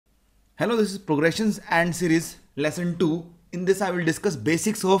Hello, this is Progressions and Series Lesson 2. In this I will discuss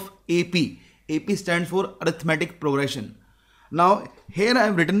basics of AP. AP stands for Arithmetic Progression. Now here I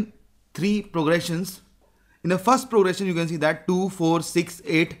have written 3 progressions. In the first progression you can see that 2, 4, 6,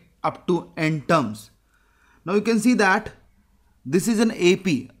 8 up to n terms. Now you can see that this is an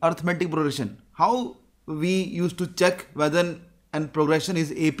AP, Arithmetic Progression. How we used to check whether an progression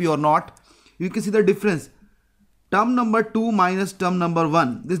is AP or not? You can see the difference. Term number 2 minus term number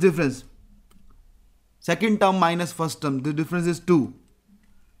 1, this difference. Second term minus first term, the difference is 2.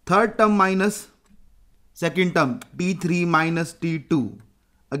 Third term minus second term, T3 minus T2.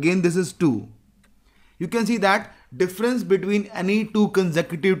 Again this is 2. You can see that difference between any two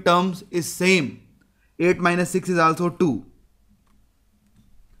consecutive terms is same. 8 minus 6 is also 2.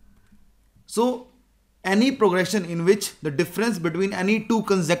 So any progression in which the difference between any two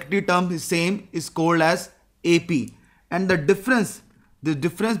consecutive terms is same is called as AP. And the difference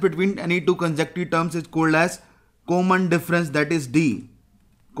between any two consecutive terms is called as common difference, that is D.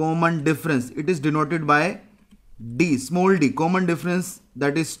 Common difference, it is denoted by D, small d, common difference,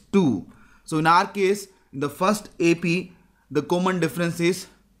 that is 2. So in our case, in the first AP, the common difference is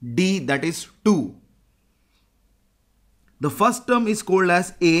D, that is 2. The first term is called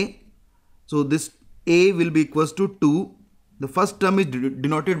as A. So this A will be equals to 2. The first term is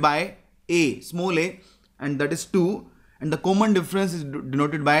denoted by A, small a, and that is 2. And the common difference is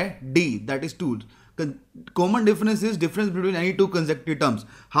denoted by D, that is 2. Common difference is difference between any two consecutive terms.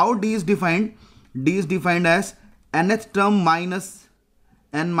 How D is defined? D is defined as nth term minus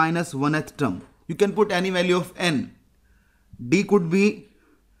n minus 1th term. You can put any value of n. D could be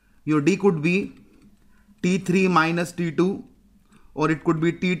T3 minus T2, or it could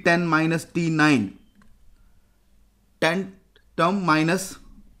be T10 minus T9. 10th term minus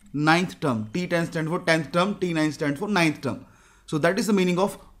 9th term. T10 stands for 10th term, T9 stands for 9th term. So that is the meaning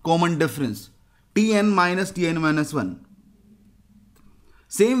of common difference. Tn minus Tn minus 1.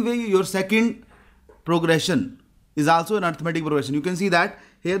 Same way your second progression is also an arithmetic progression. You can see that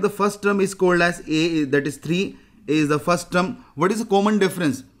here the first term is called as A, that is 3. A is the first term. What is the common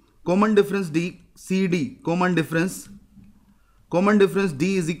difference? Common difference D, CD. Common difference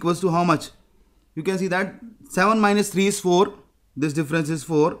D is equals to how much? You can see that 7 minus 3 is 4. This difference is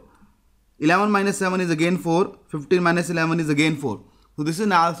 4. 11 minus 7 is again 4. 15 minus 11 is again 4. So this is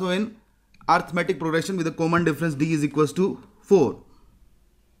also in arithmetic progression with a common difference D is equals to 4.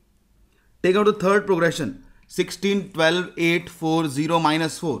 Take out the third progression. 16, 12, 8, 4, 0,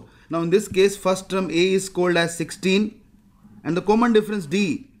 minus 4. Now in this case first term A is called as 16 and the common difference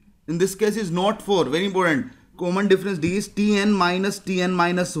D in this case is not 4. Very important. Common difference D is Tn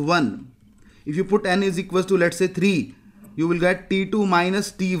minus 1. If you put n is equals to let's say 3, you will get T2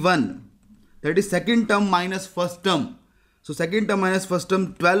 minus T1. That is second term minus first term. So second term minus first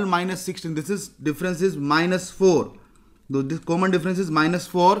term, 12 minus 16. This is difference is minus 4. Though this common difference is minus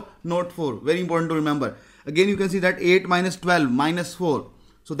 4, not 4. Very important to remember. Again you can see that 8 minus 12 minus 4.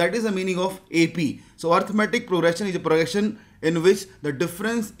 So that is the meaning of AP. So arithmetic progression is a progression in which the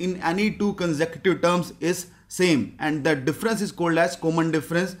difference in any two consecutive terms is same. And the difference is called as common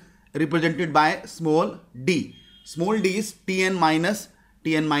difference, represented by small d. Small d is Tn minus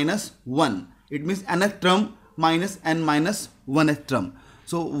 1. It means nth term minus n minus 1th term.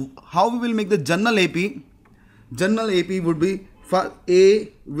 So how we will make the general AP? General AP would be for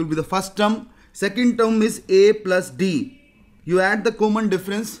A will be the first term. Second term is A plus D. You add the common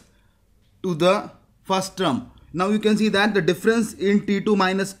difference to the first term. Now you can see that the difference in T2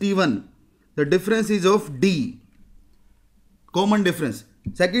 minus T1, the difference is of D. Common difference.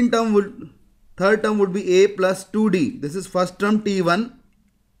 Third term would be A plus 2D. This is first term T1.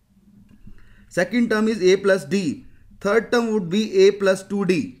 Second term is A plus D. Third term would be A plus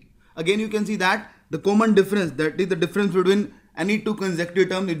 2D. Again you can see that the common difference, that is the difference between any two consecutive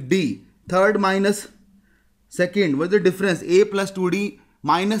terms, is D. Third minus second, what is the difference? A plus 2D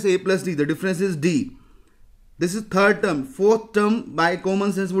minus A plus D. The difference is D. This is third term. Fourth term by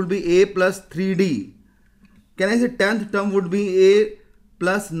common sense would be A plus 3D. Can I say 10th term would be A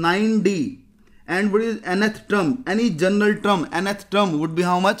plus 9D. And what is nth term? Any general term, nth term would be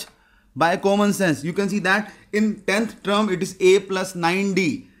how much? By common sense, you can see that in 10th term it is A plus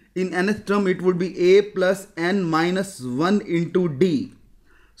 9D. In nth term it would be A plus n minus 1 into D.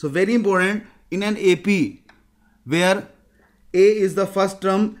 So very important in an AP where A is the first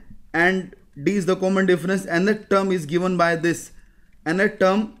term and D is the common difference, nth term is given by this. Nth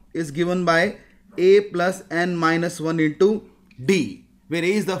term is given by A plus n minus 1 into D. Where A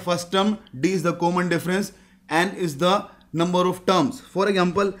is the first term, D is the common difference, n is the number of terms. For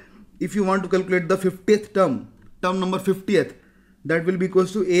example, if you want to calculate the 50th term, term number 50th, that will be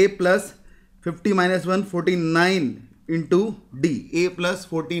equals to a plus 50 minus 1, 49 into d, a plus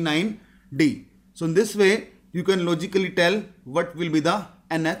 49d. So in this way you can logically tell what will be the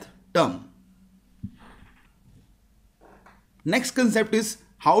nth term. Next concept is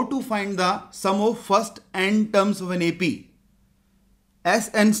how to find the sum of first n terms of an AP.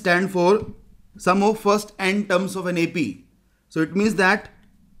 Sn stand for sum of first n terms of an AP. So it means that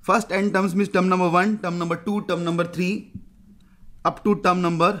first n terms means term number 1, term number 2, term number 3 up to term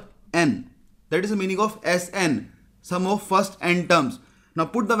number n. That is the meaning of Sn, sum of first n terms. Now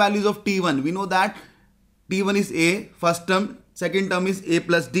put the values of T1. We know that T1 is A, first term, second term is A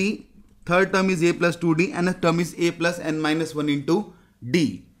plus D, third term is A plus 2D, and the term is A plus n minus 1 into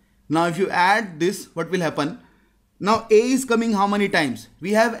D. Now if you add this, what will happen? Now A is coming how many times?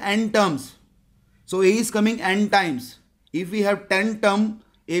 We have n terms. So A is coming n times. If we have 10 terms,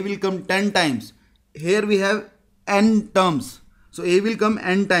 A will come 10 times. Here we have n terms. So A will come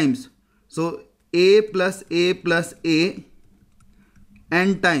n times. So A plus A plus A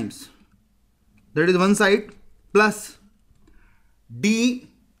n times. That is one side, plus D.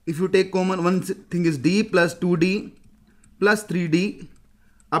 If you take common, one thing is D plus 2D plus 3D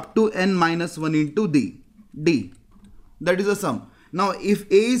up to n minus 1 into D. That is the sum. Now if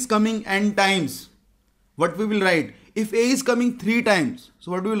A is coming n times, what we will write? If A is coming 3 times,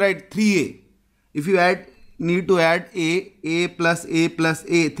 so what we will write? 3A. If you need to add A plus A plus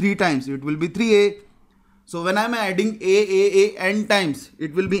A 3 times, it will be 3A. So when I am adding A n times,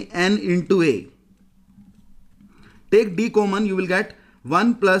 it will be n into A. Take D common, you will get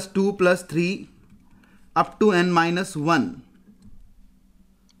 1 plus 2 plus 3 up to n minus 1.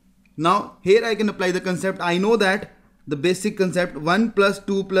 Now here I can apply the concept. I know that the basic concept 1 plus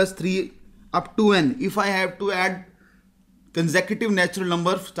 2 plus 3 up to n. If I have to add consecutive natural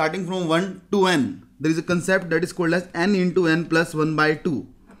number starting from 1 to n, there is a concept that is called as n into n plus 1 by 2.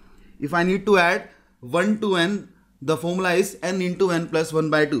 If I need to add 1 to n, the formula is n into n plus 1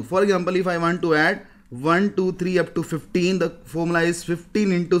 by 2. For example, if I want to add 1, 2, 3 up to 15, the formula is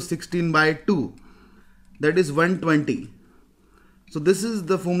 15 into 16 by 2. That is 120. So this is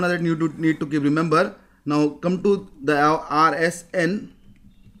the formula that you need to keep. Remember. Now come to the RSN,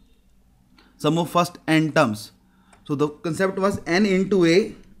 sum of first n terms. So the concept was n into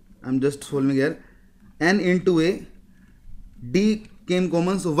A. I'm just solving here. N into A. D came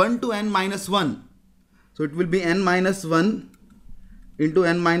common. So 1 to n minus 1. So it will be n minus 1 into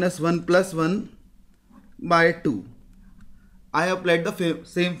n minus 1 plus 1 by 2. I applied the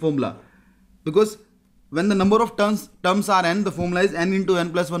same formula because when the number of terms are n, the formula is n into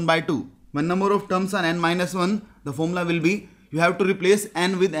n plus 1 by 2. When number of terms are n minus 1, the formula will be, you have to replace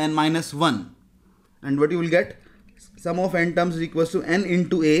n with n minus 1. And what you will get? Sum of n terms is equals to n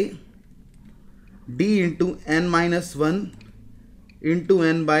into A, D into n minus 1 into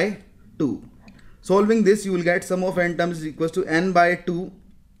n by 2. Solving this, you will get sum of n terms is equals to n by 2,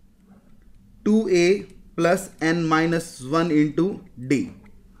 2A plus n minus 1 into D.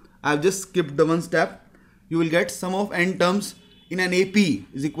 I have just skipped the one step. You will get sum of n terms in an AP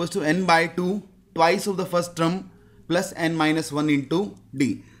is equals to n by 2 twice of the first term plus n minus 1 into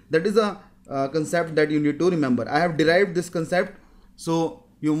D. That is a concept that you need to remember. I have derived this concept, so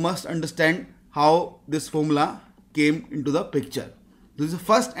you must understand how this formula came into the picture. This is the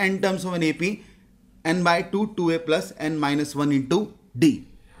first n terms of an AP, n by 2, 2A plus n minus 1 into D.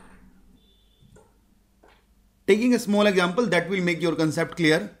 Taking a small example that will make your concept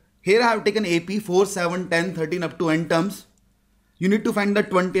clear. Here I have taken AP 4, 7, 10, 13 up to n terms. You need to find the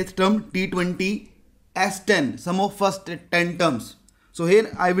 20th term, T20 S10, sum of first 10 terms. So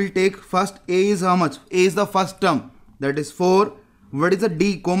here I will take first A is how much? A is the first term, that is 4. What is the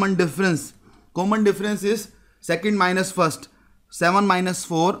D? Common difference. Common difference is second minus first. 7 minus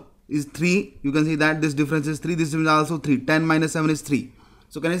 4 is 3. You can see that this difference is 3. This is also 3. 10 minus 7 is 3.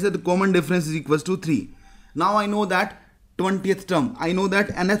 So can I say the common difference is equals to 3. Now I know that 20th term. I know that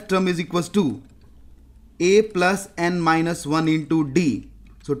nth term is equals to A plus n minus 1 into D.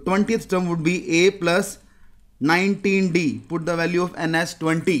 So 20th term would be A plus 19D. Put the value of n as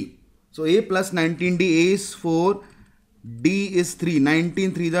 20. So A plus 19D, A is 4, D is 3.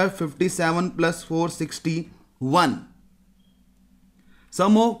 19, 3 are 57 plus 4, 61.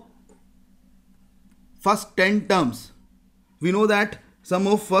 Sum of first 10 terms. We know that sum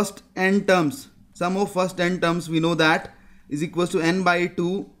of first n terms. Sum of first n terms we know that is equals to n by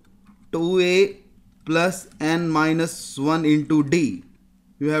 2, 2A plus n minus 1 into D.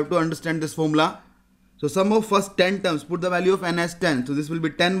 You have to understand this formula. So sum of first 10 terms, put the value of n as 10. So this will be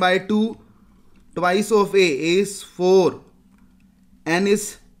 10 by 2 twice of A is 4, n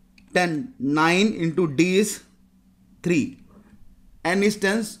is 10, 9 into D is 3. n is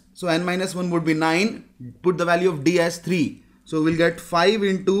 10, so n minus 1 would be 9. Put the value of d as 3. So we'll get 5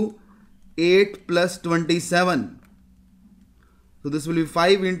 into 8 plus 27. So this will be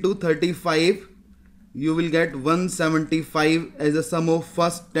 5 into 35. You will get 175 as the sum of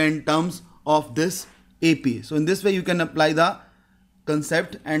first 10 terms of this AP. So in this way you can apply the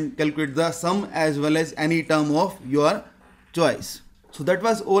concept and calculate the sum as well as any term of your choice. So that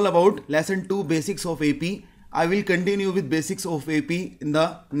was all about lesson 2, basics of AP. I will continue with basics of AP in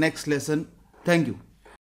the next lesson. Thank you.